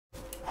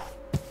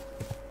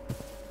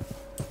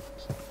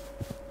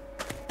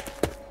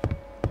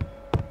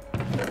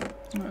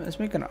Let's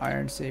make an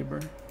iron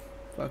saber.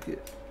 Fuck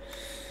it.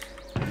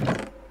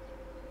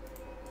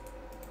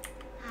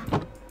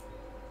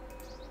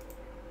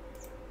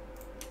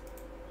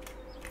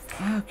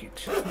 Fuck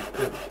it.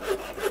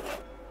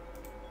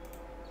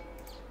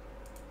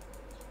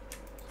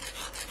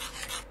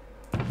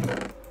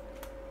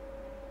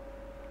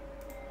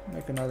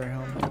 Make another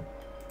helmet.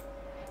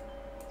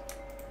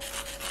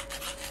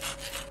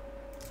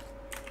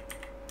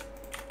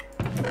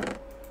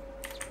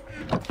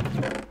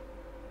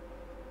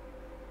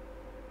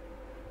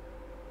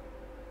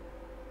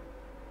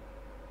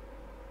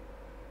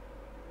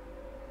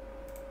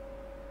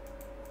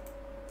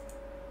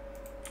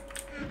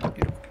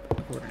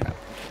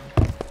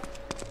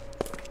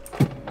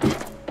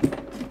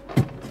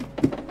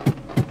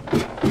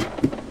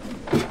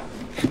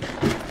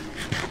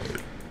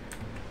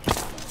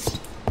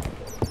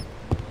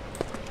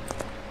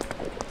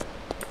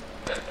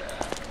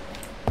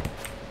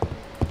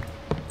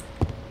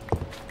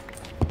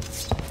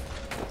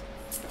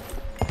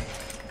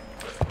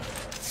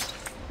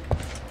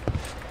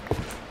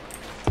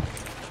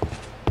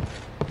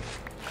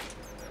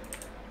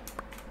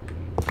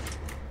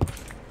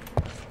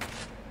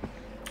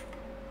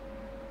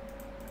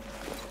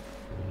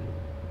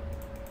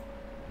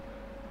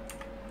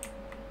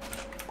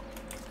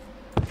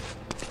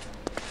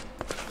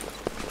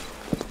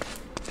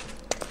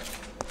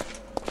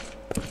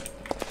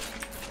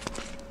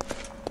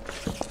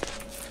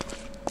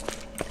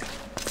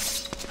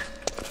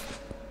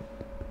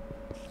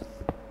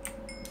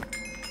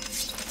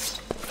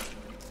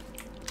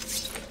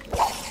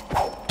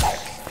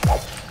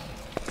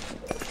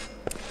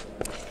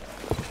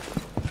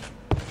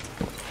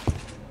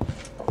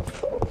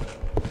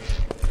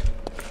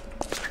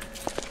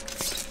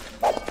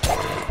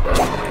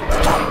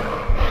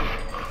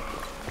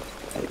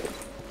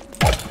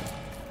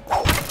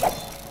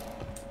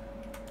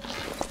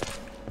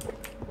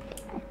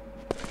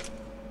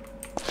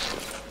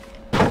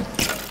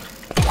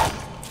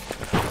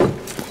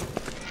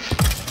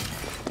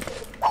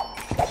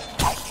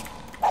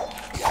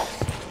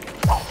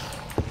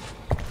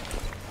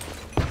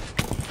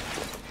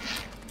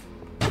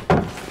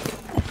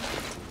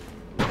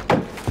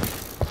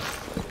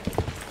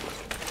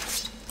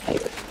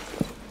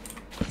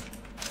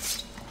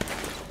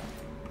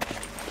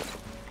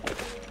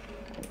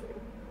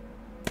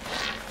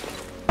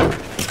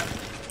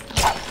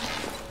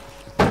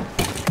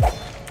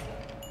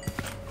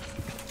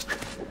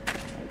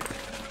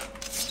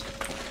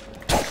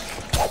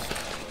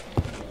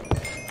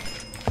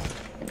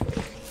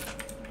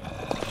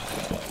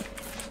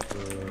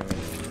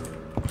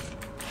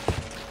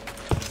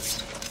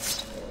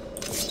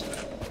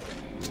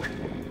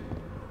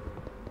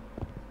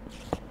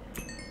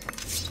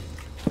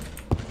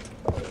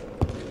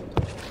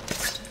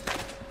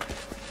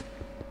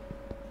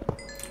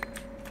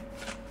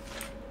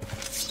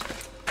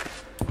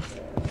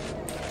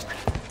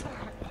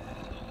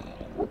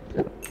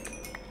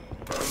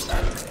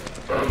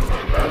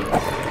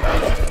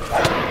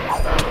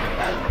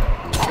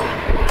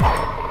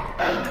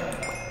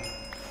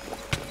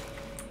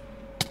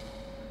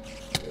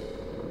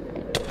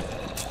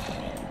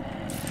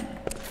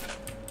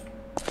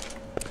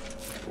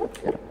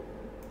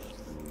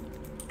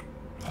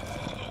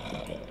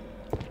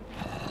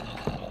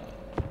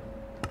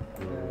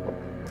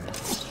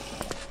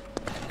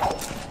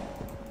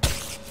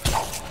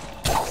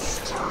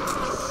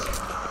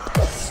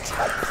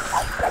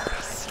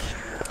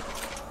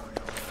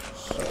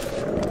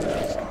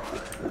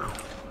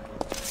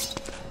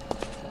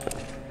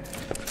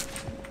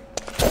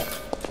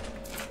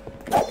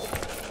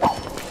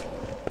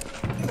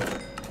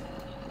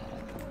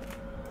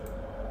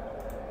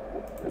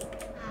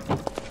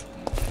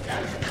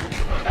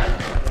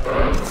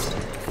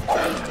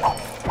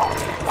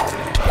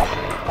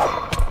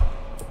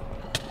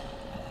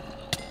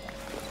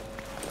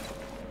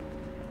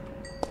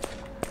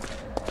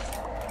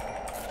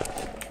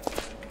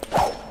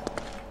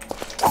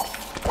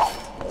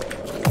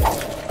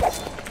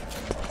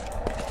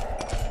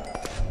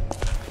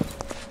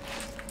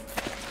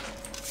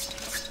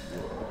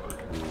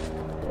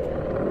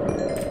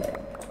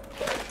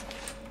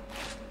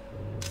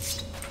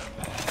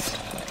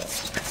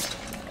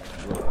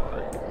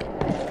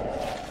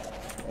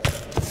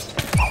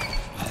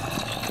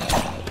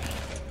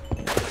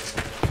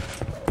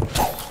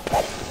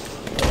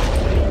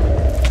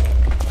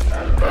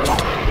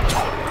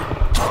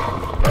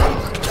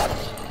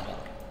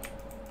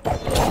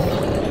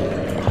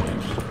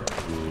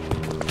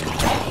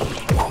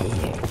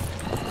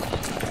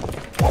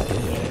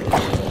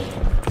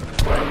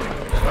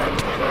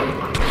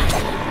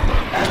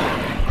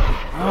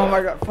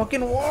 my god,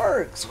 fucking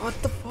works! What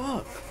the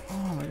fuck?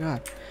 Oh my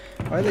god.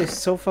 Why are they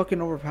so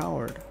fucking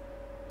overpowered?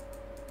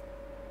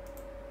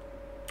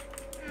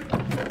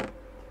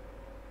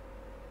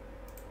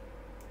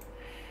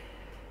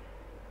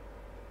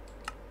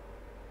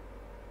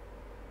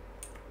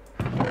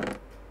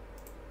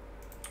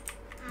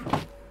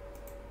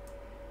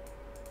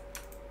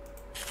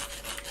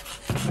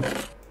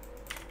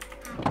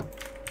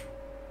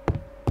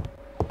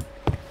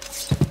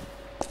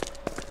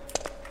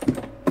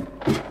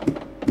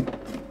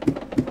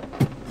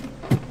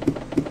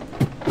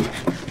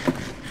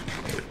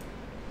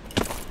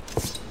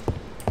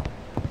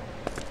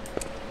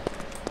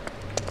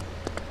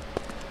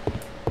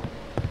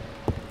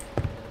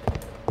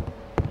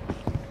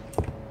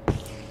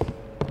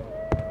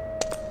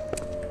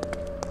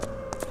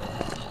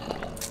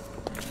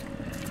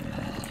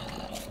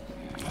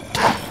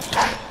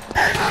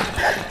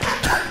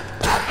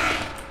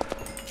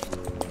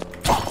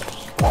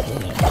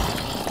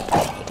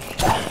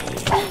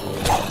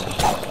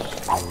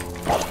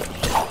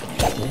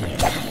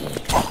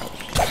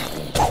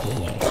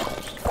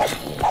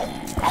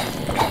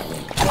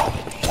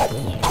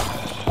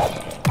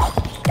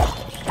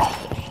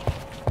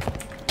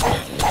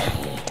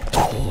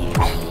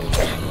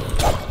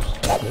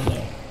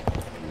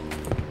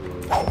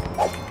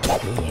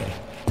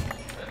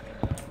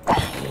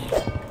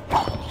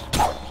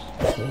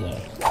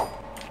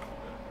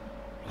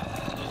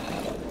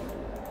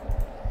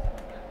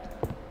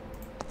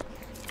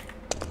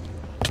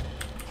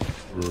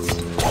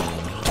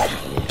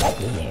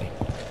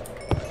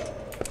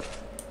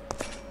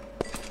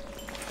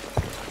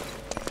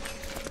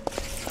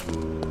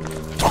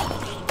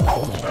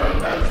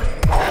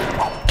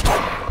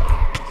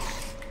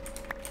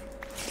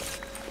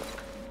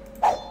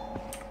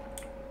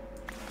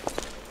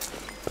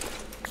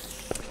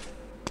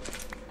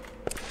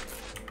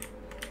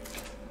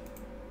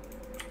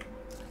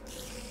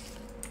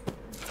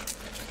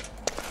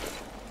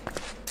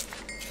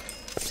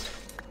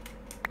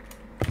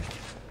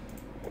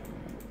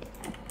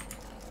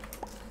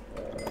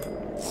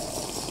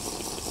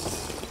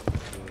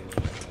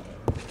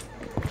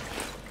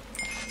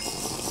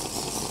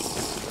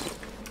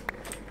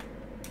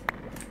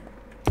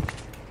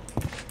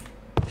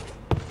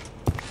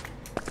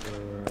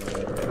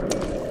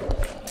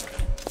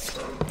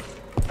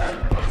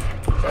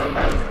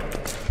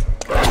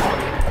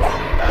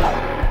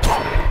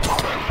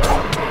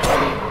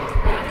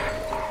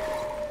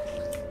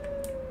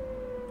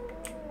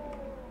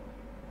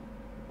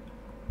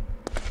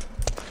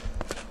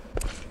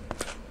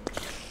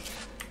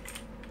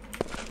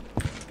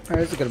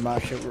 Alright, that's a good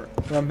amount of shit.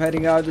 I'm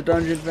heading out of the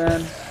dungeon,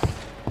 man.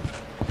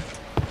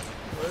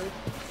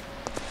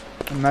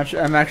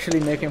 I'm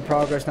actually making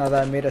progress now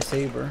that I made a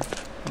saber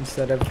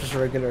instead of just a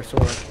regular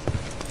sword.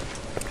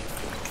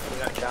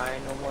 You're not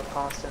dying no more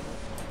constantly?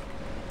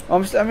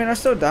 I mean, I'm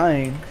still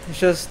dying. It's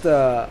just,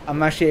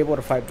 I'm actually able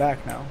to fight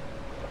back now.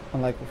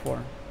 Unlike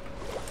before.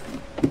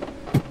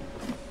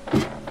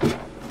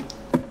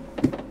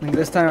 Like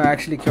this time I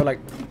actually killed like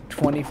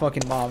 20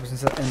 fucking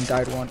mobs and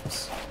died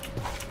once.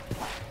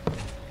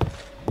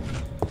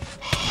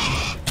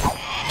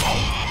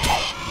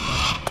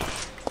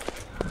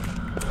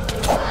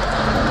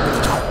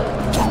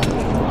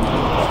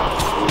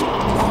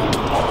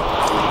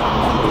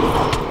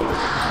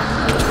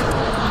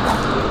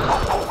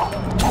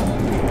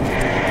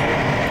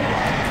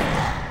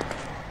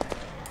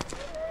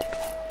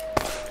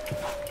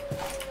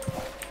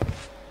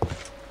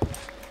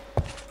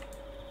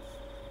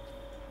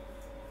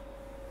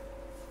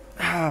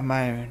 Ah,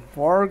 man,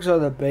 wargs are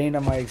the bane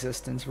of my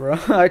existence, bro.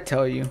 I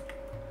tell you.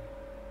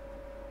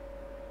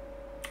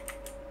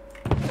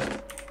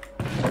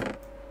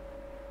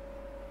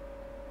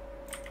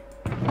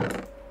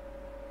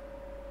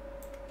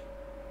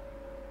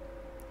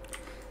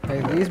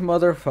 Like these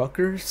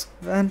motherfuckers,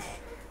 man,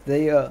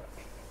 they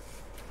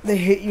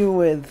hit you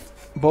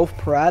with both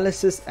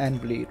paralysis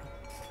and bleed.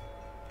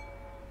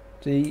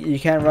 So you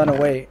can't run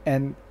away,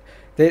 and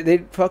they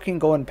fucking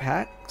go in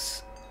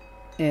packs,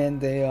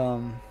 and they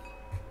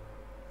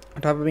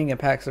on top of being in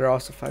packs, they're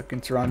also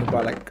fucking surrounded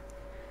by like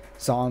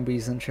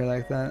zombies and shit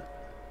like that.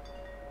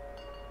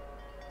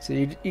 So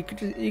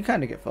you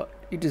kind of get fucked.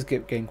 You just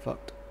get gang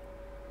fucked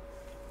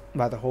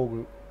by the whole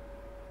group.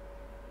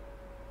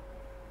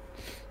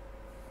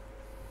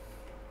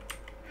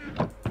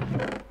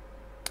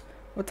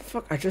 What the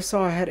fuck? I just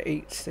saw I had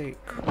 8 steak.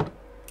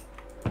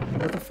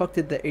 Where the fuck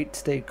did the 8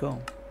 steak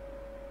go?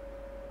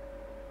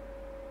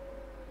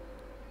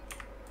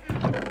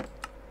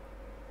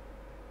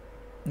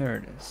 There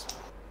it is.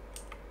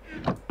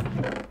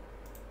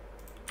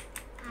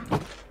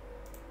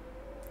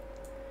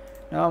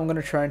 Now I'm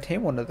gonna try and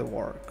tame one of the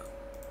warg.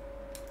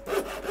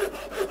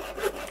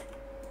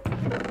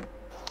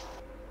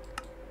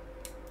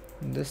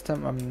 And this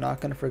time I'm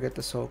not gonna forget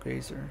the soul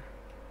gazer.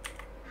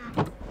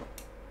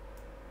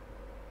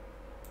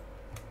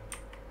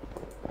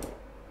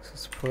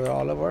 Let's put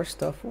all of our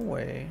stuff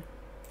away.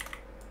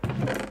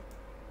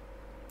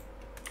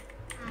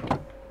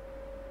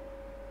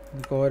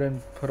 Go ahead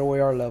and put away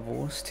our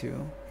levels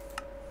too.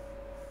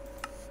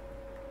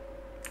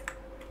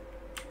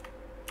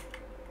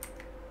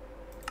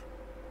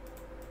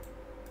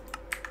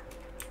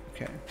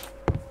 Okay.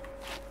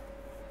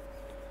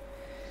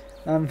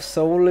 I'm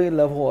solely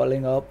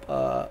leveling up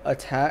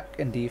attack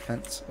and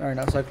defense. Alright,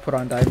 now so I can put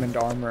on diamond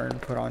armor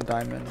and put on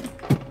diamond.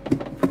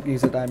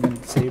 Use a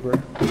diamond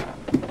saber.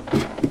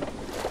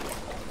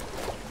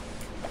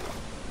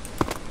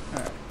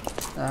 Alright.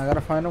 Now I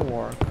gotta find a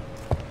warg.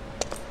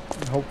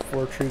 And hope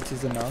 4 treats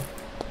is enough.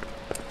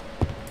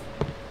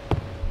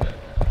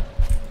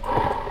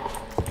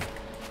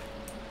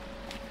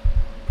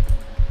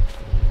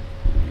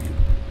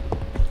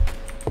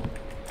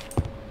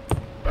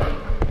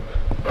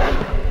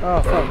 Oh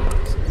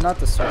fuck, not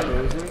the sword,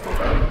 is it?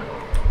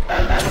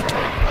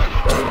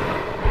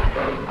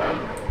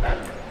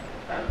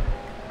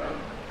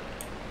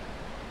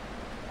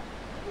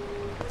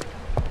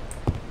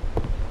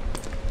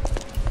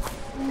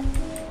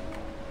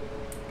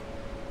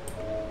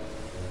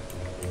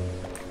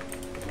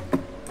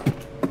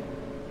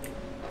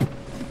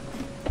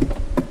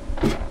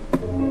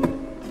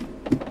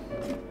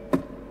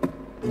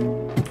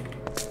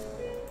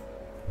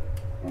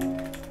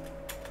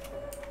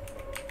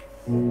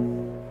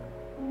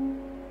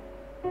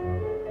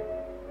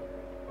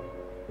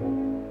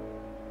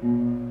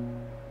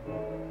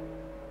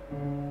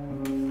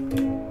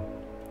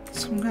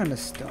 Some kind of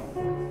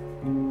stone.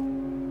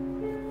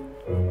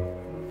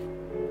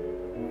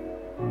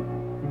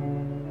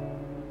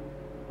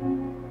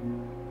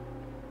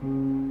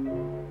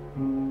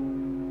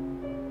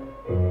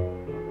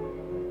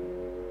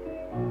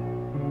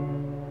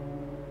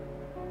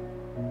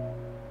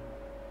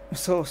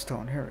 Soul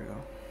stone, here we go.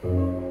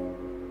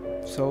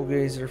 Soul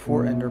gazer,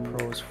 4 ender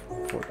pearls,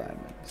 4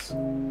 diamonds.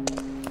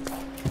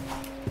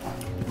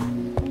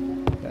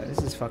 Yeah, this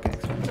is fucking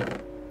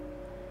expensive.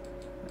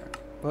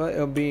 But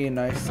it'll be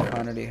nice to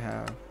finally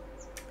have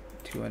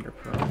 2 ender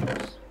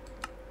pearls.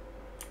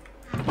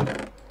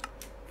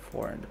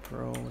 4 ender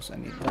pearls. I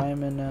need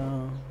diamond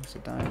now. What's the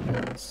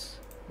diamonds?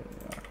 There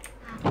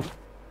we are.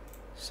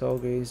 Soul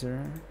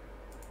gazer.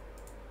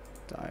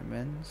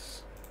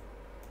 Diamonds.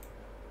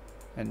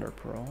 Ender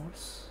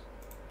pearls.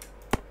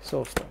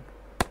 Soul stone.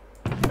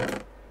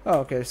 Oh,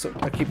 okay, so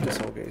I keep the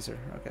soul gazer.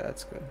 Okay,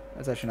 that's good.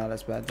 That's actually not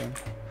as bad then.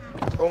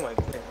 Oh my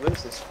goodness, what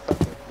is this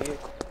fucking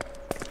vehicle?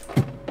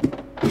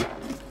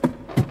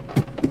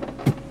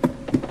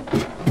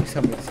 Please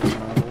tell me this is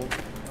not old.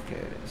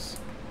 Okay, it is.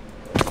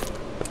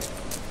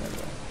 There we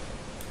go.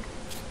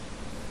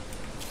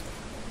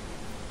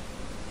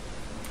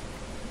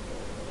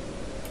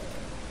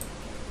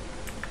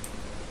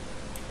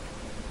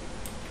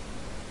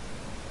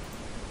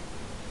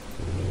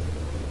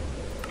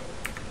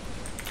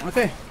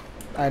 Okay.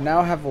 I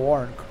now have a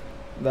warg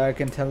that I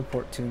can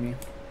teleport to me.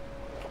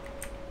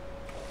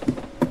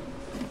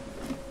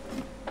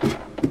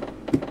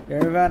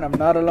 Van, I'm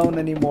not alone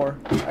anymore.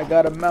 I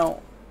got a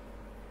mount.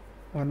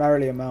 Well, not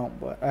really a mount,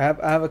 but I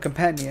have a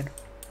companion.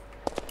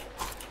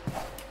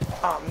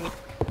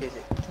 Does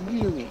it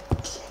really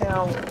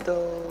count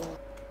though?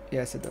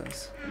 Yes, it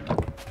does.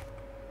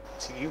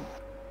 So you,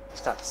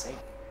 it's not the same.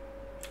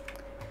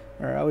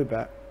 Alright, I'll be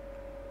back.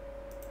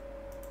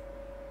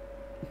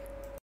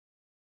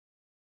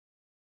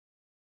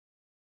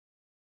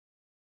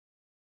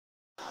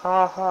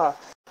 Ha ha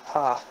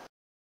ha.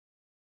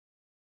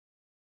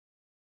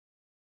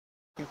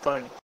 You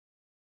funny.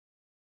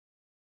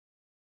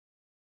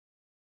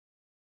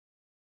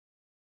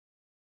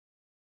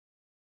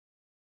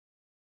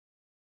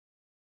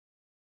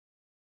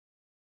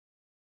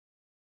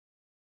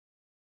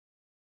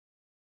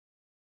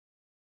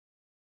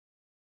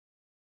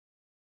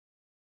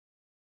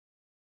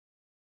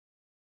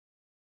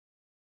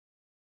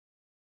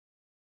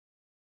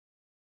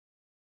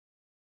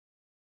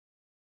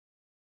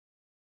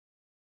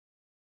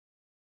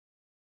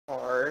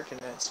 Hard, and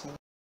that's me.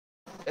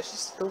 Let's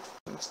just go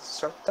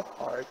start the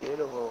hard, get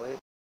a little bit.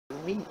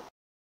 Me.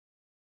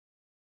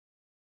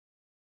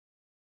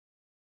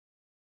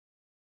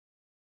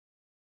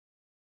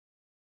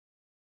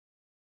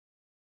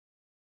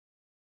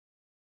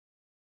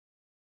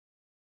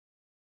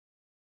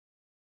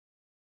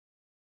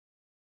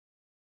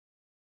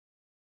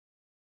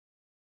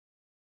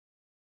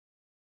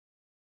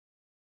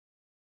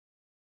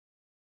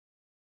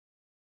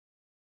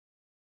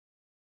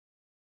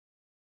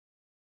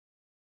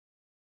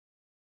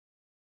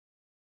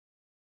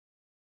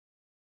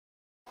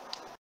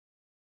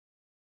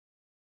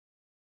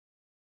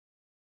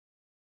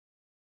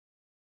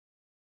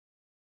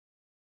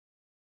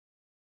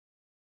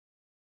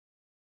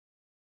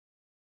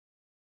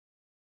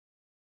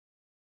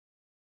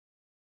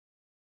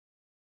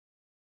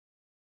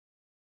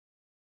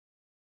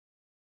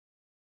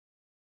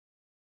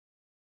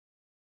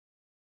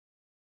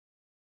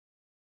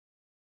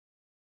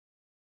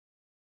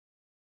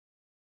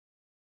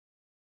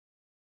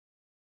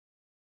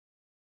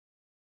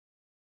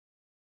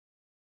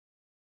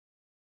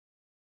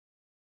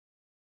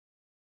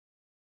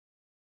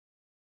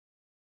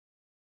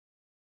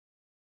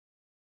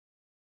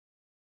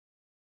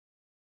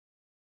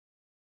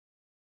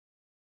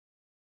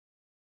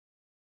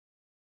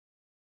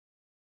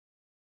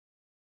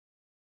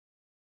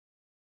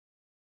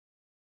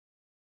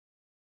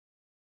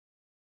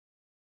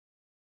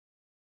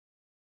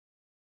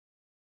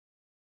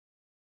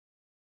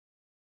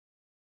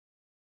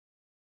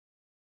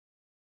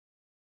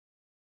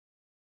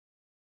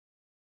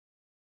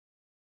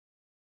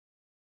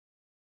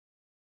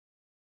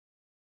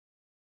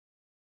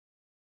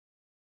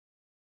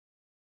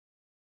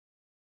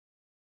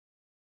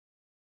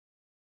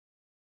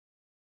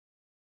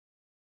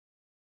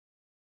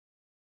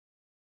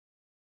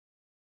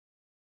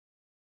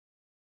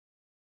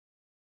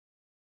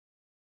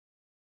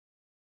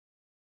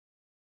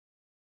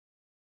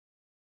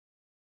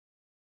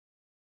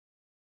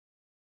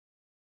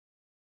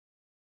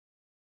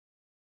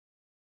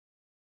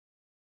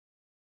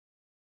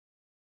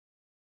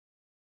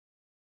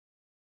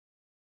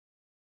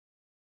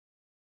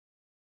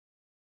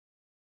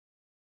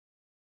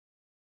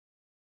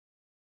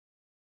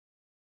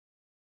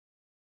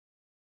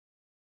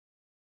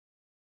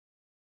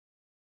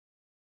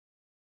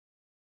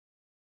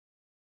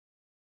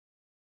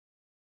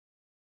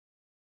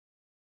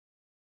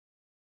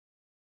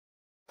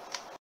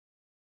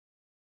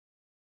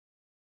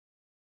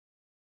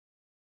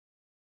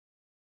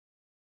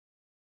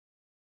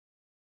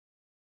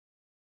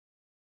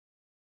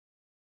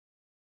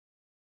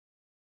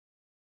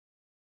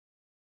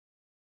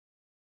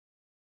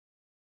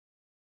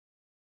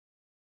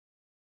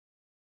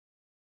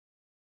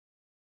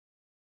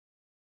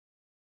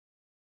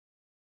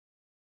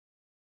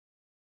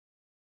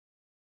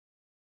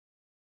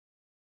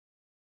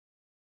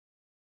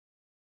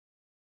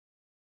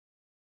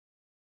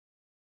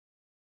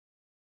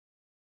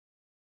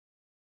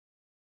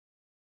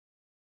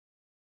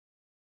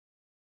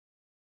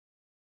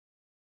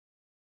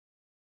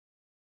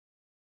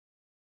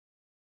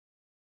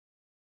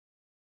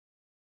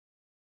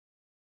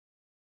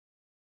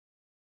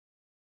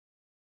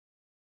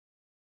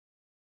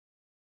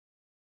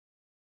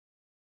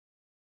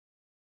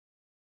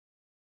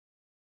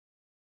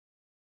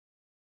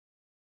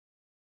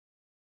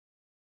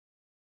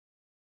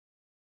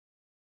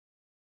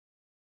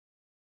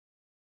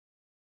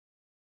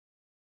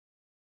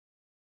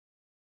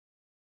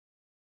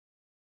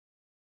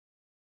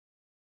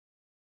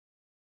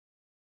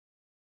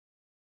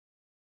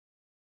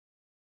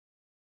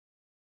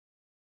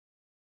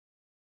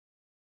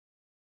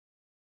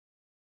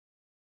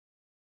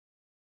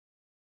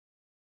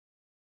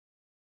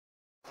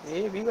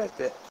 Yeah, be like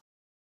that.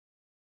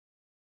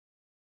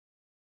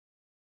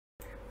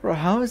 Bro,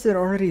 how is it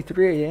already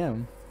 3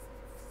 a.m.?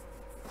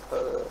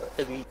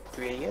 It'll be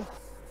 3 a.m.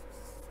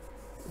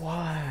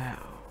 Wow.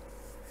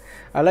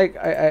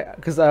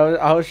 Cause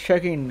I was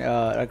checking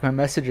like my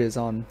messages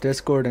on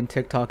Discord and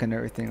TikTok and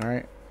everything,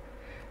 right?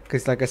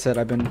 Cause like I said,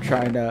 I've been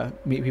trying to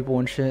meet people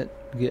and shit,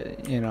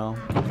 get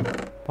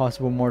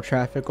possible more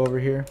traffic over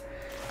here,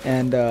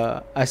 and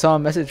I saw a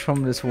message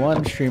from this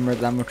one streamer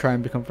that I'm gonna try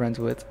and become friends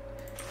with,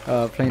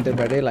 playing Dead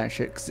by Daylight and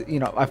shit. Cause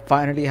I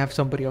finally have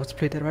somebody else to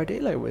play Dead by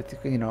Daylight with,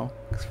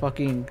 Cause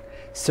fucking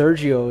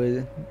Sergio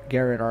and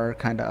Garrett are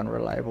kind of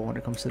unreliable when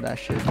it comes to that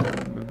shit.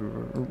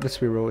 Let's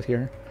be real with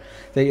here.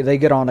 They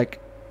get on like,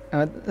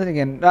 then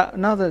again,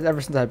 now that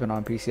ever since I've been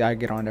on PC, I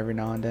get on every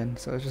now and then.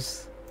 So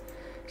it's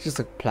just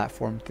a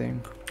platform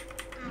thing.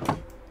 Cause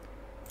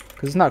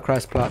it's not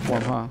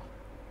cross-platform, huh?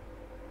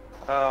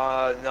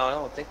 No, I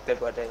don't think Dead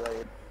by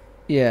Daylight.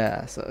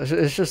 Yeah, so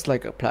it's just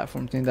like a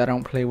platform thing that I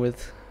don't play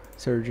with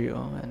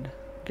Sergio and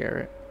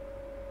Garrett.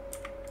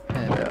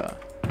 And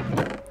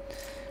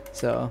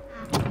so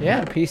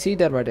yeah, PC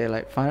Dead by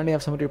Daylight. Finally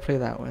have somebody to play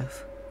that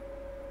with.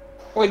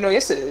 Wait, no,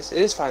 yes it is.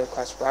 It is finally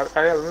crossplay.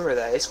 I remember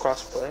that. It's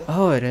crossplay.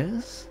 Oh, it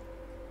is?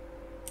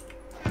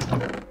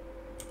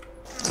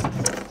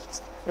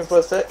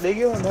 But they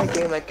get on that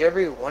game like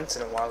every once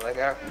in a while. Like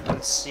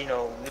once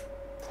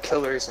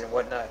Killers and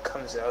whatnot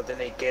comes out, then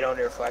they get on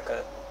there for like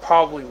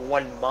probably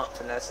 1 month,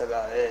 and that's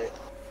about it.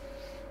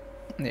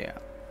 Yeah.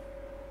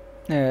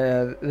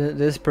 Yeah,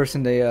 this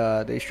person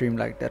they stream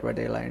like Dead by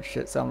Daylight and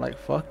shit. So I'm like,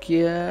 fuck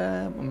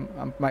yeah,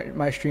 I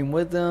might stream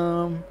with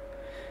them.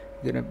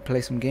 Gonna play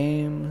some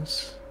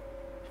games.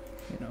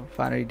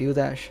 Finally do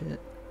that shit.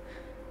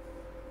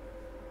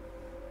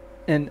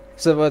 And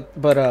so,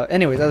 but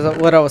anyways,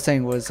 what I was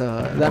saying was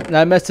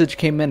that message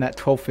came in at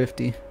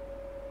 12:50,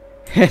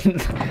 and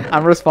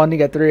I'm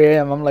responding at 3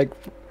 a.m. I'm like,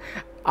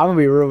 I'm gonna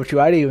be real with you.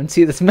 I didn't even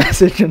see this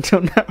message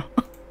until now.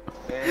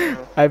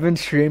 Yeah. I've been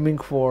streaming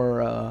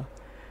for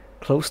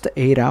close to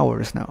 8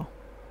 hours now.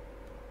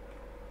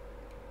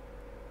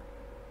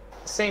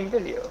 Same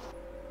video.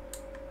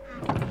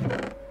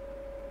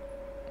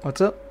 What's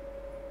up?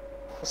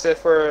 I said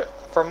for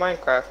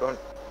Minecraft on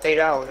 8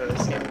 hours on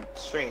the same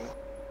stream.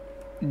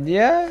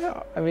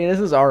 Yeah, I mean, this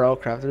is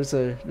RLcraft.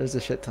 There's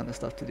a shit ton of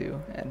stuff to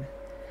do, and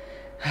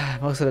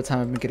most of the time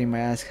I've been getting my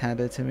ass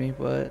handed to me.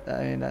 But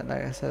I mean, like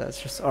I said,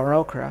 that's just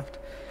RLcraft,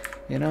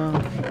 you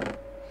know.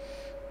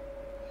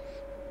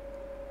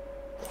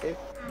 Okay.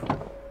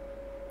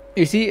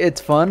 You see,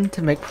 it's fun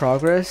to make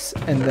progress,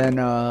 and then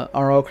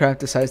RLcraft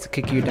decides to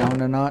kick you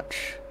down a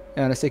notch.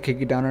 And when I say kick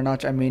you down a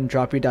notch, I mean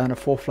drop you down a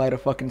full flight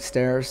of fucking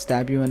stairs,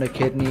 stab you in the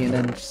kidney, and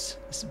then just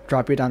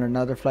drop you down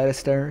another flight of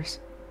stairs.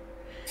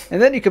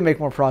 And then you can make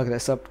more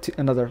progress up to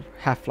another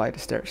half flight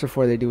of stairs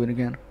before they do it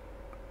again.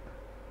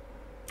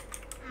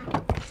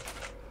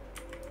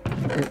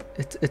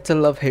 It's a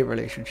love-hate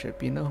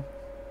relationship, you know?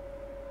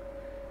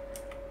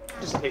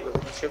 Just a hate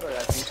relationship, I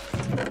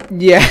got you.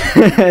 Yeah,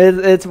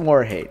 it's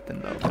more hate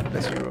than love.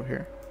 Let's be real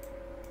here.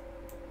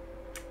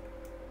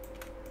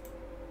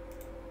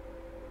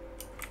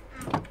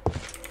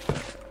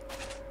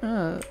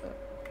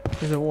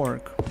 Does it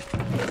work?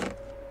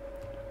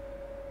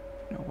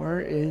 Now,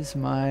 where is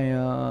my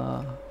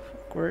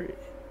where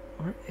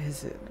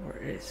is it?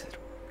 Where is it?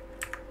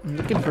 I'm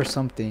looking for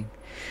something.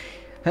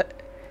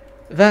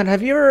 Van,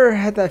 have you ever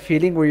had that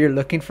feeling where you're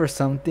looking for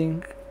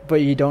something,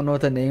 but you don't know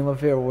the name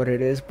of it or what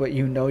it is, but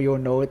you know you'll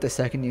know it the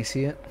second you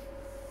see it?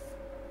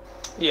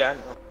 Yeah, I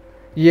know.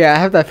 Yeah, I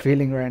have that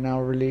feeling right now,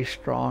 really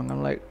strong.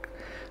 I'm like,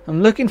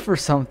 I'm looking for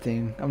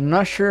something. I'm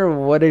not sure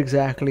what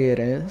exactly it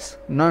is.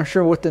 I'm not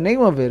sure what the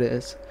name of it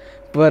is,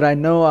 but I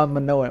know I'm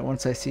gonna know it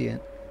once I see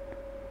it.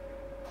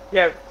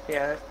 Yeah,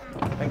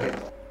 I get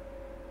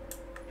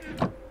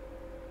it.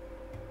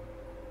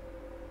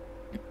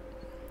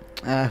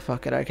 Ah,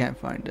 fuck it, I can't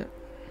find it.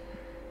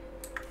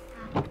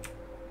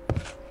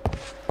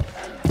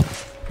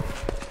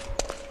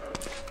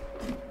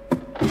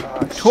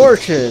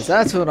 Torches,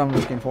 that's what I'm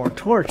looking for.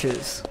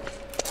 Torches.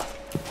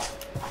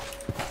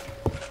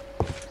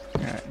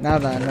 Alright, now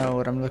that I know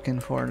what I'm looking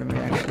for, let me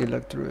actually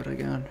look through it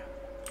again.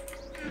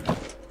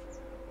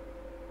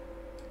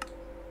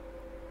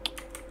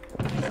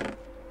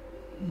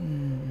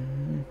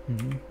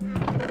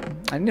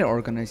 I need to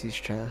organize these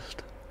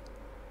chests.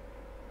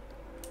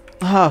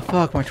 Ah,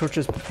 fuck, my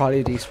torches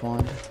probably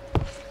despawned.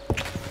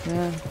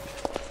 Man,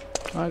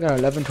 I got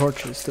 11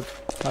 torches to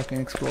fucking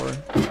explore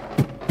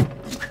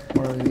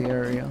more of the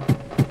area.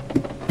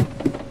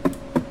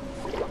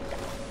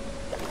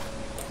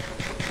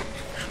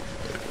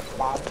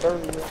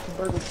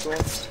 Burger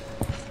joint.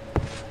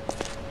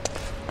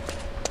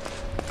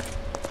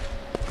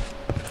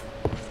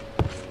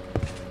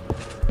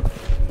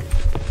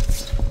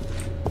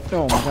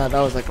 Oh my god,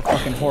 that was like a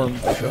fucking horror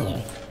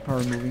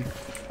movie.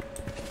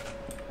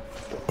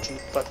 Don't you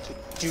fucking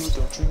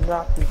don't you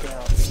knock me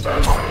down.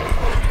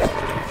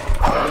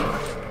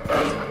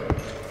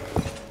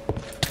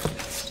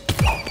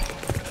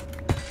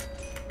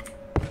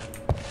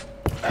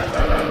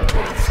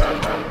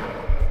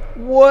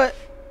 What?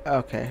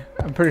 Okay,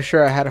 I'm pretty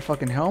sure I had a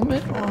fucking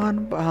helmet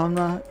on, but I'm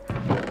not.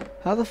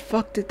 How the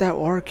fuck did that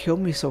war kill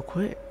me so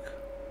quick?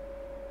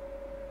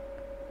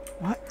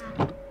 What?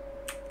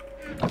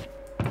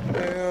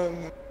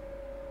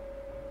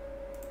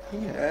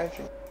 Can you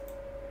imagine?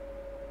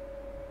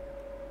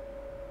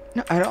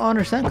 No, I don't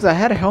understand because I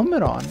had a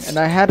helmet on and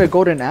I had a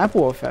golden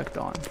apple effect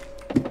on.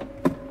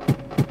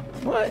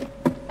 What?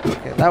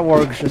 Okay, that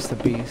warg's just a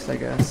beast, I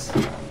guess.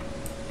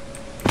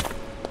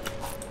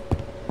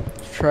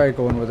 Let's try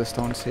going with a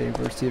stone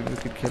saber, see if we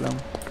could kill him.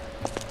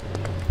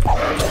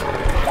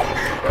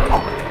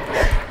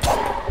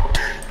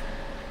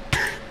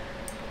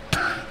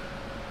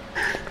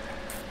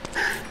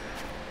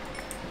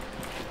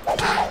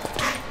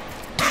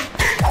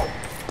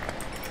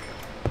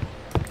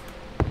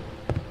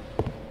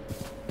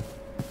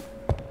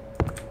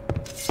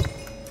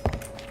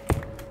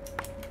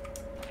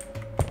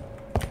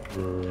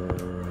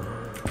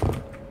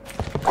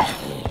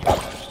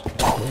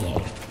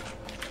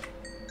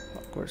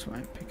 Where's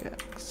my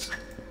pickaxe?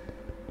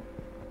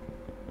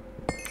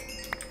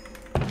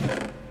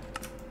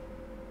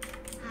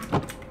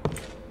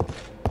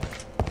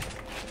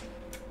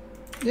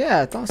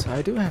 Yeah, I thought so.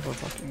 I do have a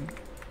fucking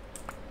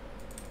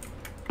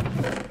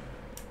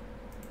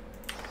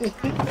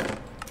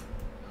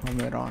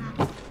helmet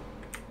on.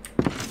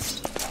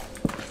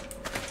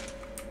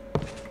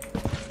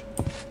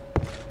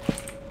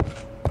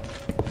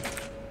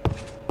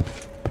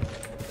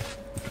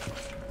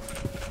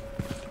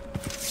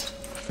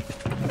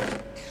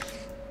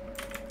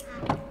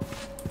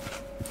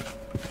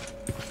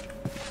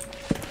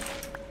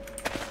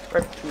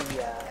 Right between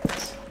the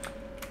eyes.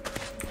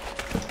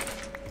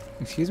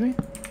 Excuse me?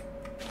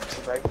 It's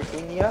right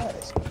between the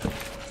eyes.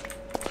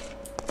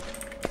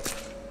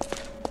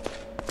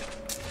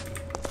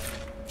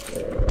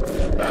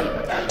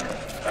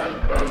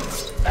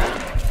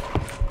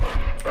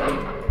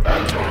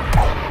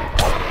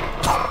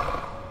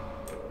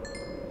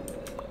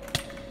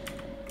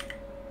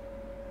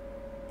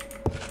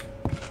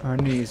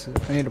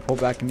 I need to pull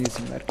back and use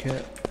some med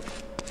kit.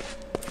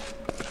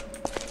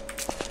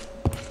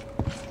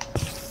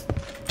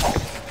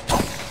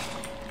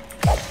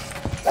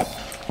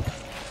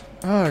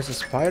 Oh, there's a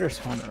spider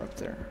spawner up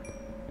there.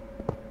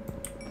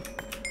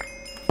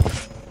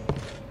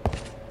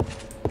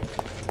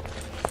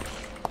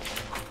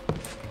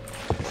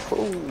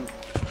 Holy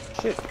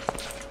shit.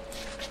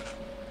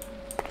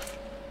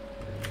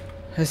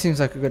 This seems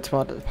like a good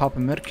spot to pop a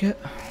med kit.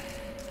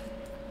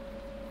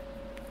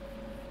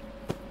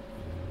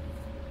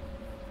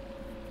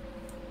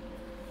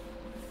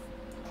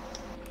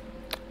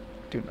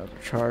 Do another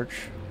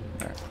charge.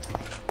 Alright.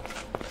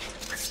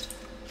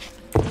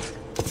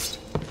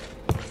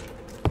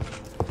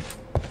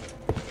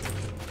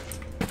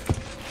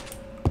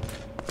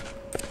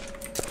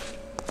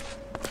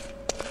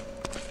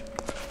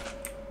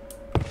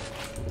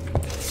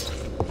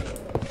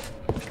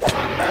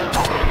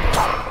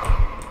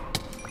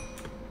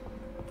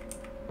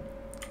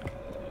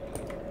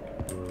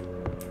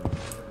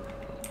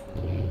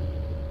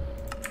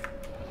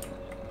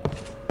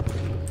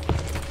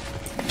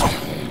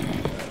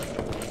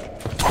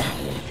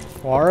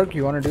 Warg,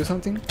 you want to do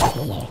something?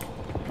 No.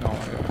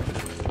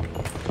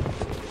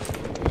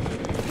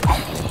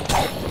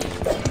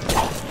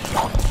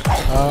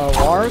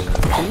 Warg,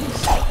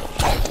 please?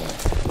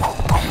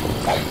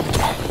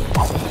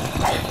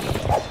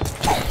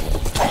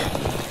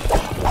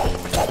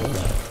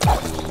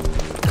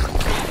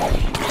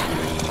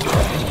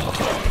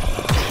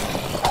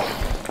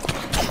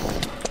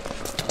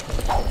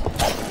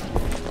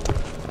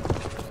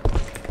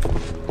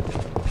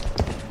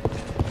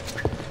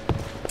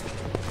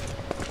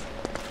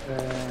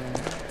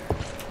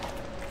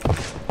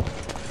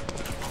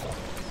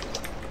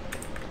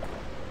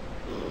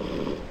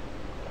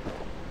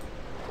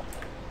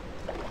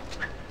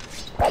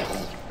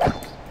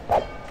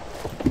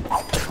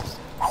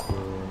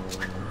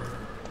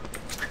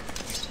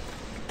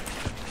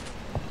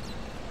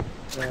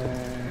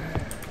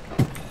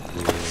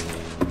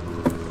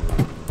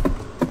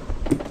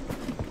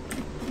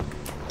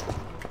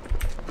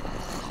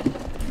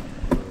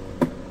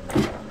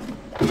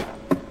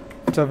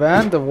 So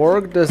Van, the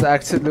warg does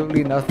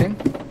absolutely nothing.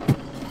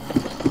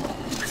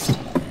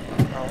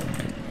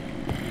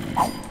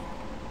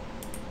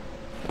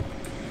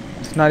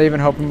 It's not even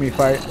helping me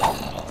fight.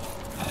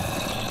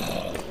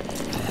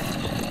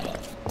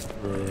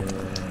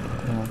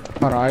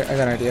 Hold on, I got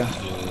an idea.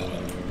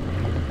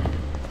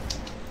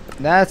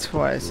 That's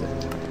why I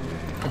said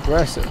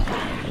aggressive.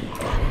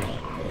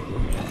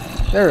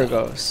 There it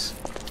goes.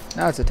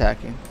 Now it's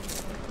attacking.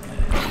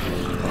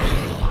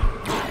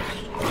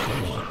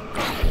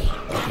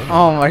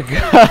 Oh my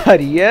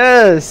god,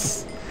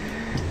 yes!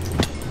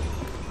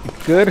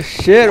 Good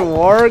shit,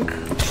 warg.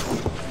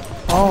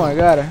 Oh my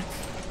god.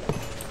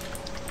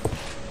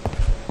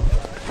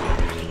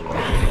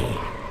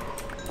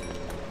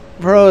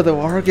 Bro, the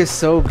warg is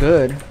so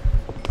good.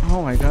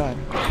 Oh my god.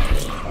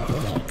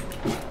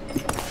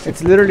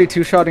 It's literally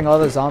two-shotting all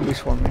the zombies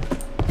for me.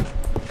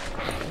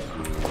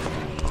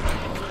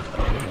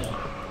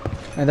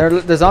 And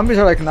the zombies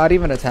are like not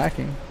even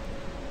attacking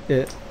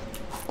it.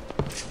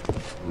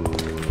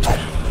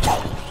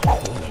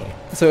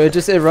 So it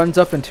runs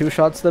up and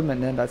two-shots them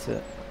and then that's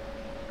it.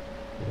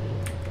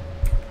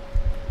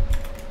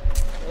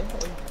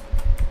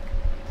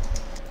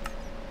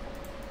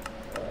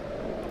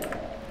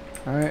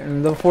 Alright,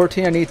 and level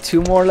 14, I need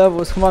 2 more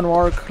levels. Come on,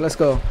 Warwick, let's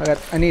go.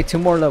 I need 2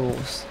 more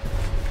levels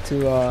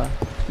to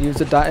use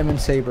the diamond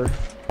saber.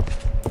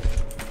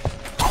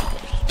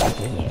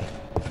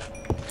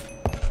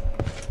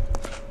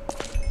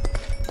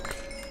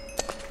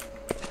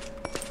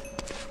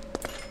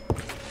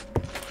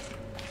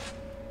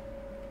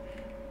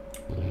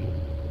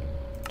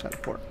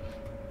 Teleport.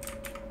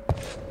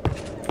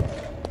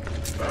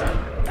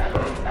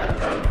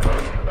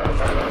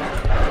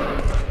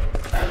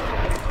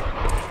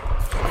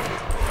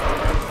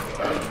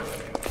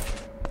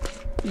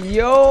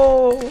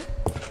 Yo,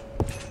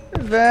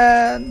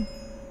 Van,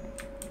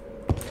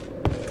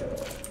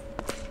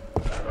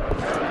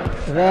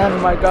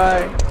 my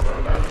guy,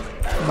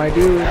 my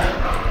dude.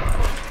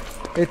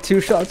 It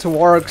 2 shots of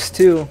Warwick's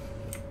too.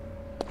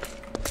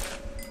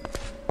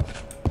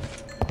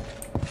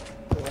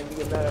 When you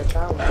get mad at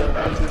town, we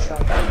go 2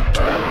 shots.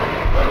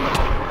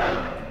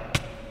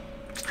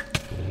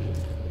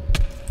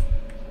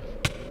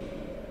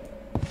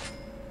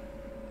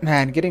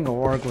 Man, getting a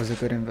Warwick was a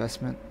good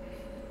investment.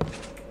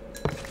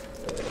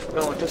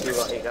 No, it took me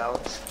about 8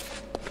 hours.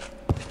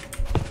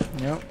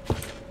 Yep.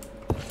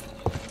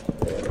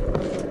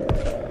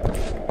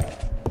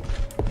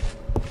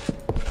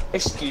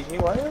 Excuse me,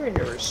 why are we in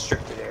a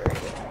restricted area?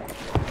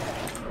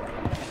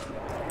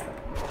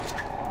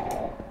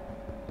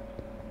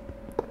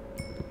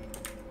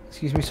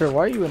 Excuse me, sir,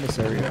 why are you in this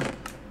area?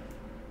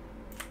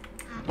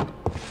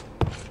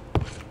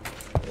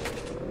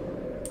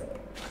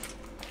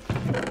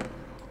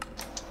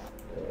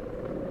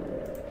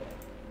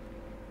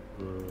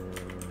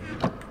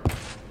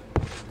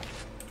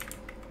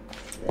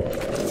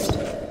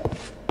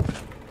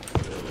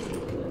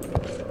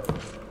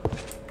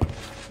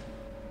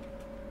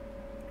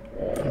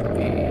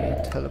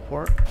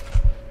 Teleport.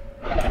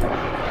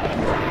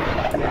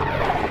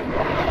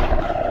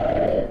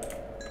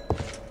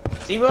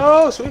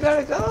 Demos, we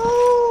gotta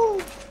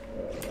go!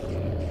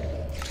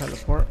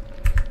 Teleport.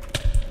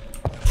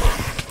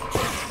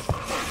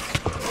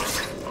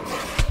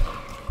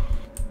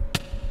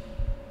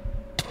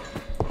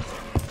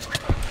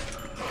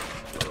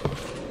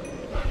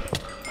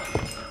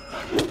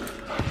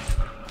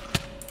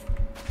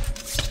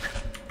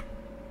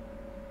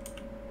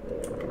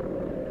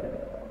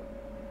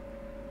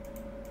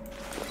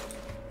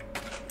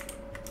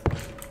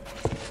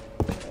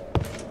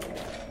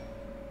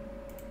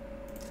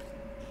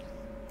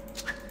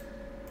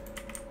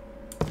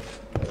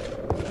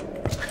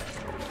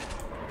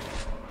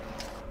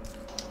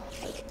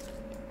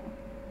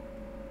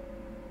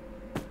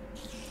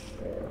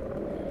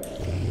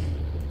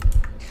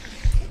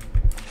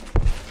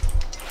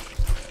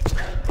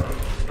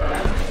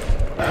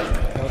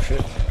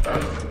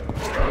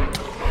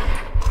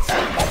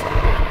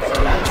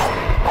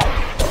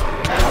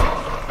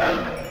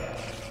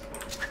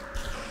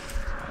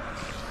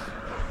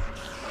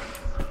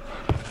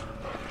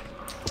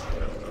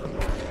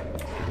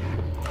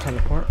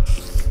 Teleport.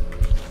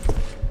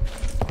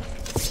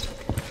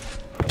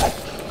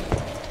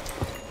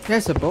 Yeah,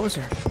 it's a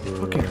Bowser.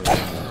 Okay.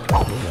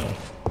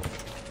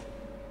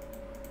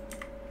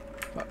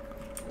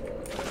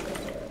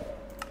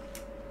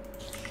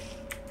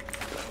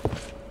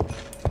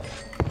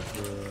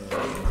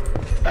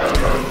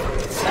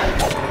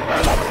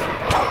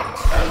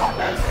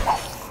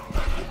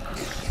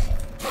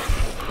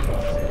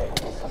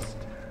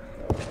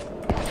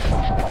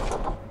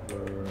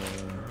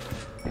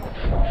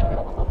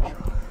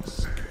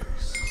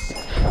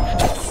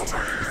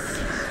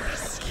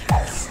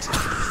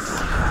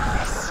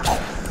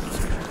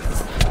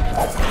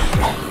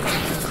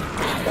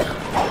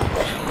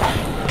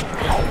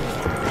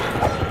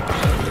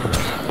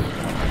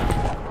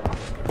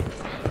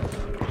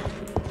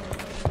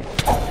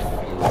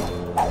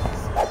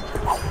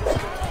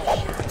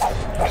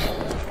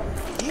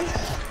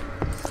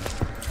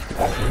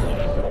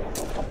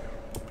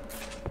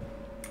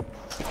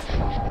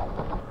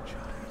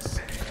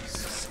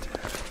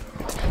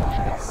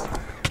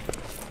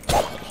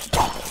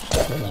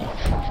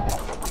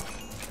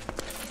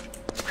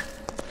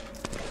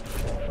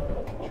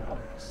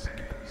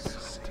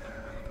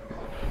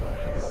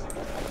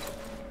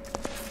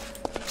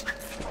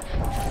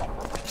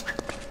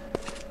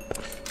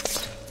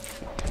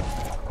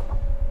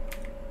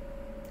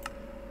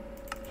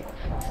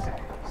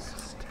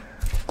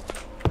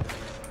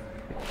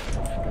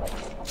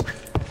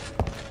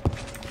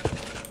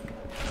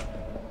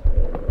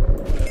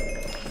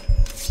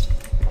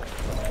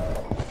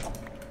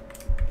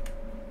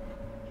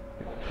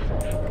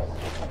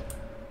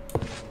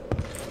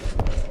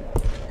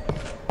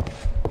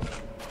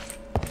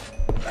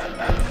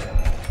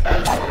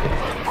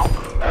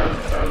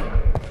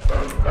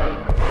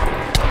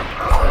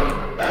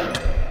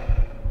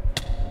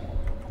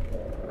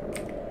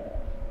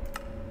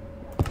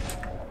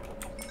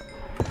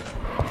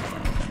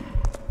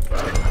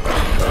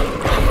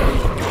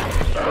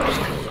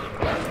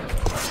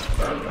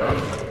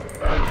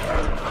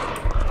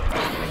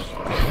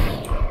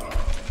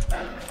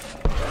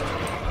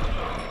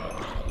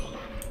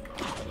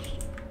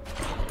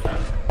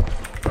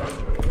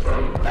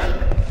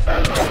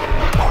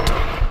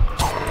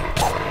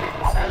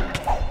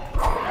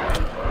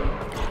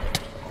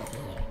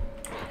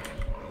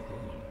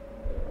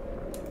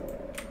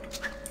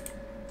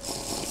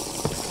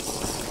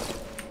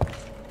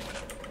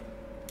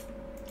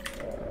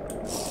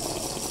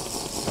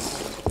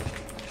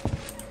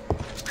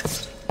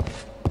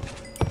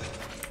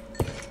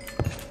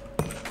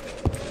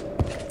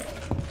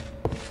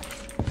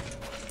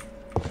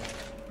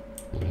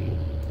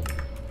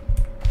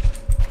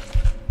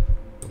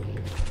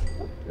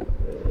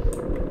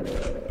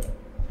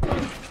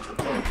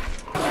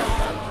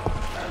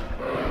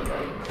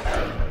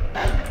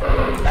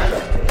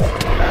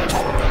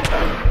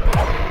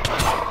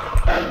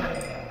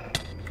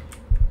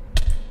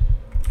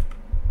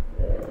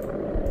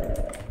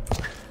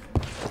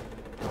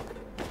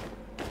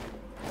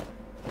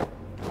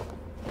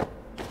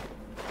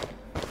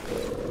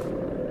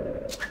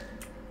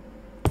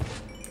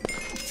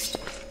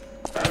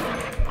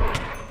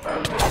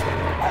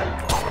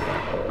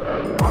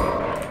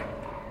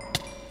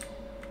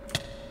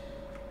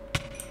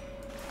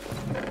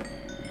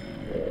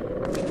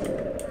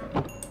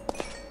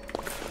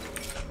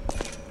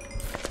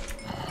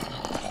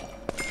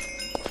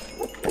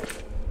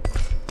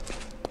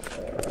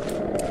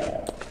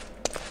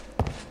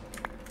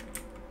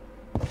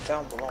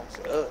 town belongs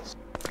to us.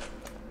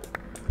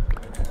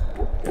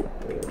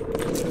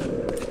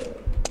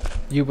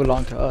 You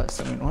belong to us.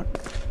 I mean, what?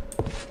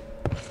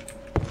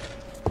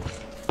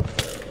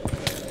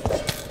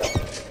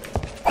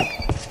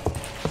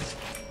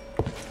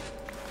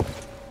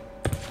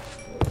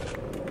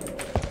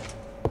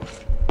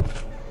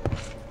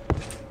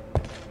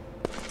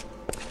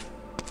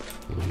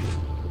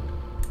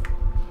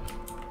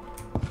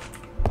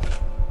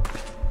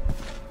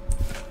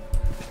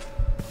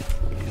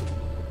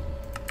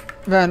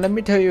 Man, let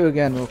me tell you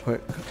again real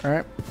quick,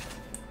 alright?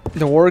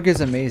 The work is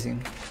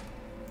amazing.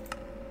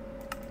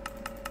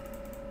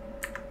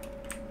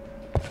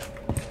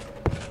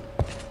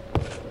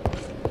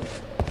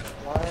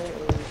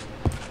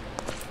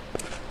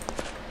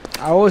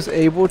 I was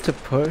able to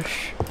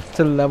push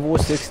to level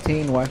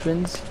 16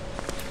 weapons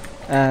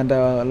and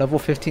level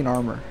 15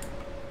 armor.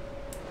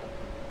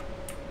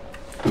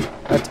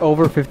 That's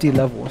over 50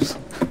 levels.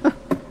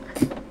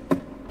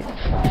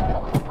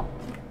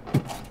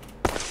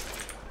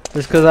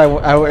 Just because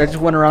I just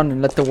went around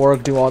and let the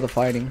work do all the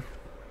fighting.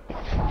 I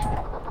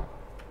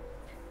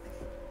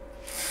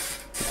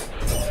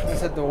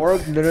said the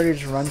work literally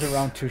just runs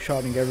around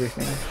two-shotting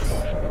everything.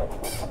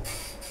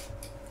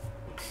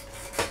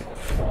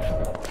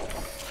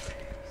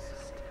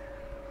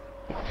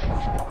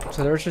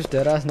 So there's just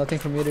deadass nothing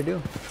for me to do.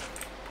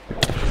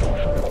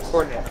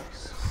 For now.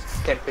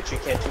 But you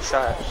can't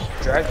two-shot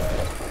dragon.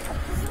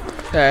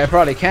 Yeah, I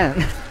probably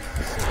can.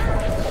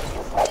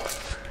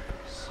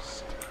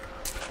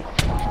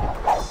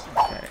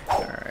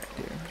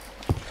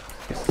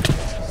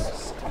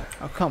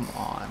 Come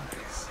on.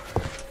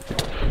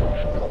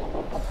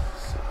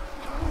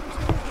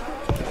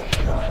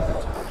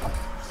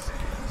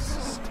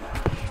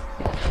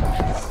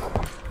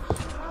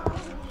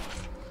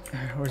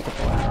 Where's the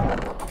bow and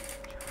arrow?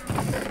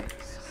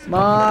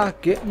 Ma,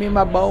 get me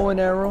my bow and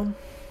arrow.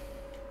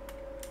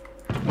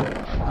 I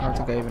don't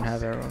think I even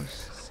have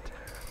arrows.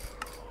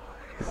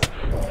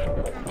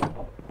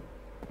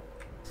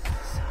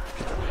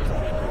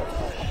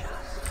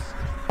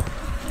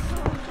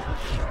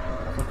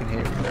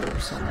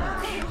 So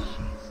much.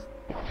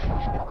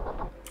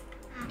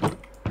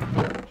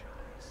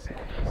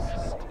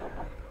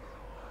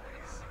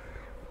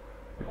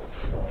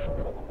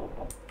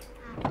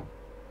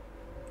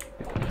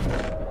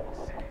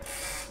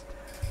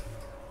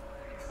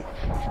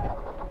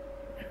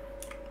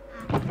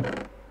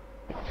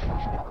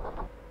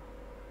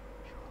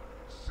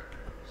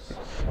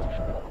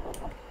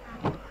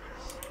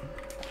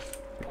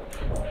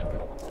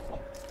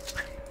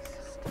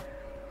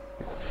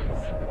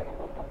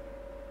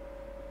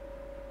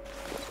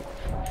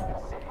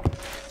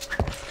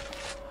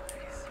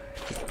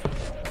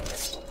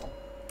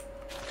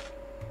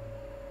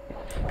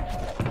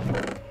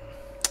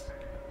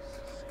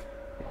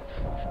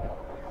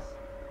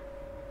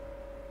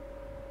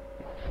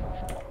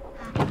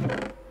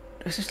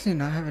 Does this thing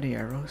not have any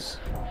arrows?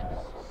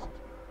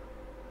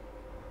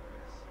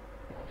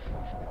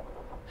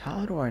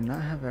 How do I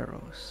not have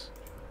arrows?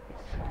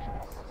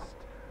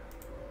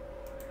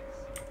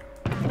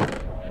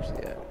 There's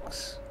the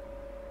X.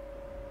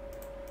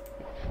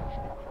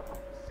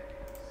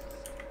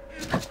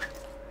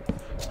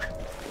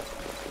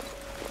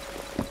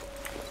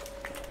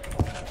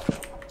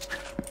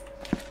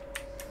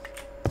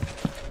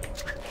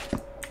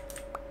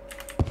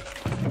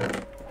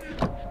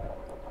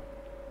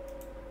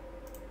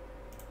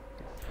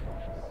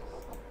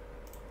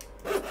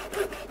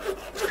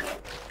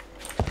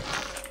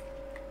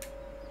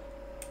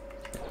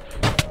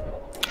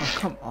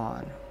 Come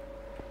on.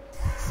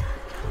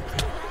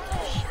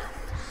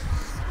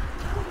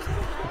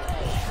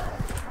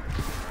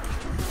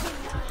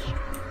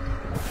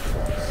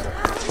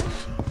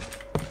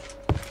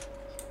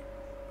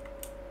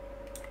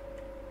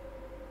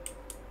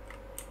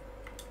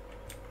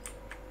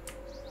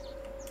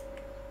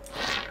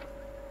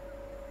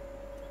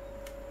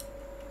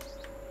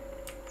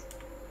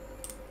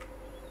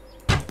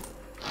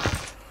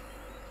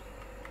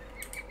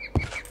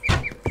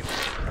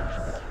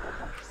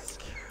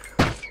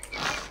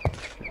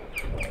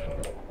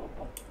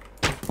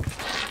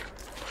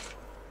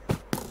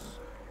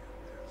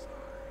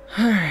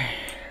 Alright.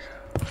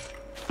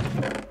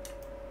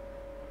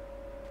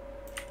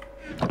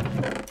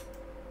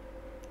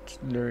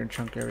 Just literally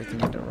chunk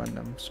everything into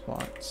random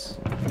spots.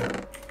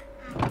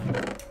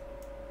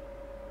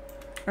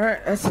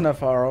 Alright, that's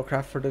enough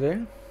RLcraft for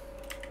today.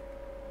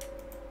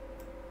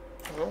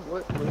 Well,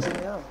 what is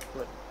it now?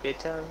 What,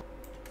 bedtime?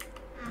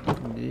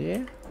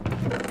 Yeah.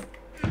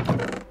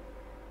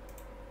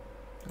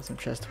 Got some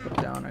chests to put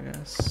down, I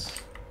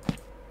guess.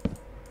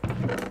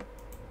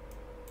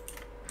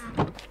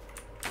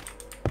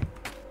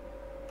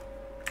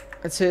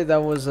 I'd say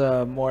that was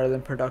a more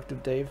than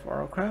productive day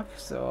for RLcraft.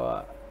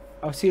 So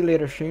I'll see you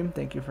later stream.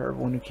 Thank you for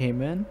everyone who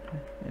came in.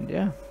 And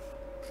yeah,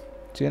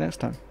 see you next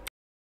time.